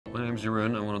My name is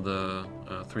Jeroen. I'm one of the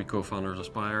three co-founders of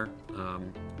Spire.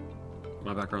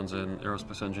 My background's in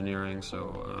aerospace engineering,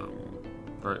 so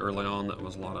very early on that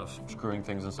was a lot of screwing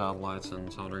things in satellites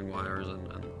and soldering wires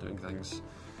and doing things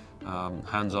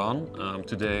hands-on.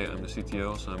 Today I'm the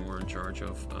CTO, so I'm more in charge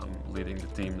of leading the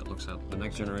team that looks at the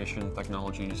next generation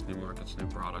technologies, new markets, new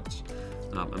products,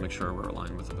 and make sure we're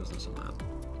aligned with the business on that.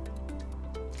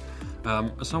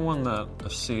 As someone that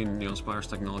has seen Spire's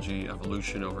technology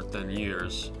evolution over 10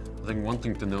 years, I think one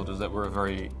thing to note is that we're a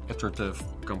very iterative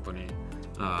company.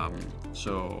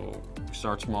 So we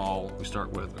start small, we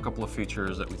start with a couple of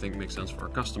features that we think make sense for our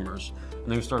customers, and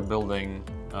then we start building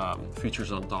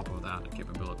features on top of that and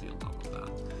capability on top of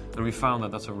that. And we found that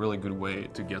that's a really good way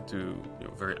to get to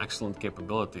very excellent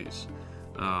capabilities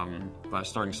by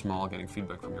starting small, getting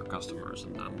feedback from your customers,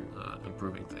 and then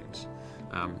improving things.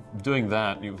 Doing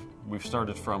that, we've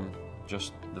started from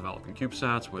just developing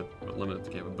CubeSats with limited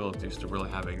capabilities to really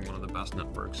having one of the best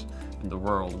networks in the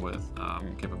world with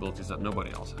capabilities that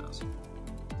nobody else has.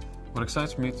 What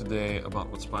excites me today about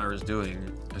what Spire is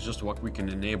doing is just what we can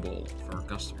enable for our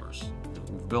customers.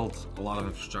 We've built a lot of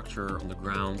infrastructure on the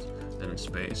ground and in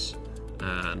space,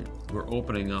 and we're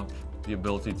opening up the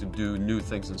ability to do new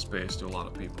things in space to a lot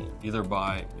of people, either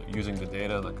by using the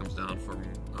data that comes down from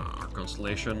our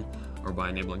constellation or by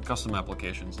enabling custom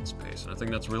applications in space. And I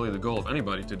think that's really the goal of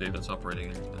anybody today that's operating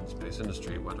in the space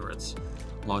industry, whether it's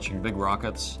launching big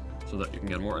rockets so that you can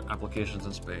get more applications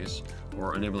in space,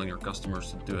 or enabling your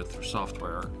customers to do it through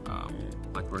software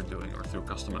like we're doing, or through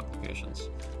custom applications.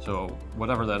 So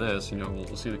whatever that is,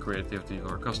 we'll see the creativity of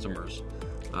our customers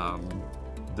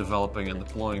developing and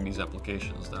deploying these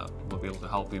applications that will be able to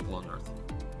help people on Earth.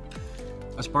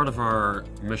 As part of our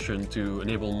mission to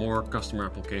enable more customer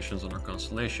applications on our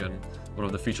constellation, one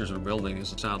of the features we're building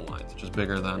is a satellite, which is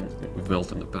bigger than what we've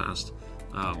built in the past.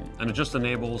 And it just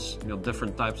enables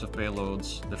different types of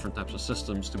payloads, different types of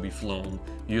systems to be flown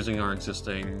using our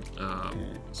existing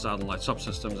satellite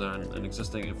subsystems and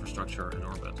existing infrastructure in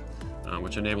orbit,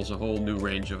 which enables a whole new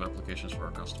range of applications for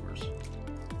our customers.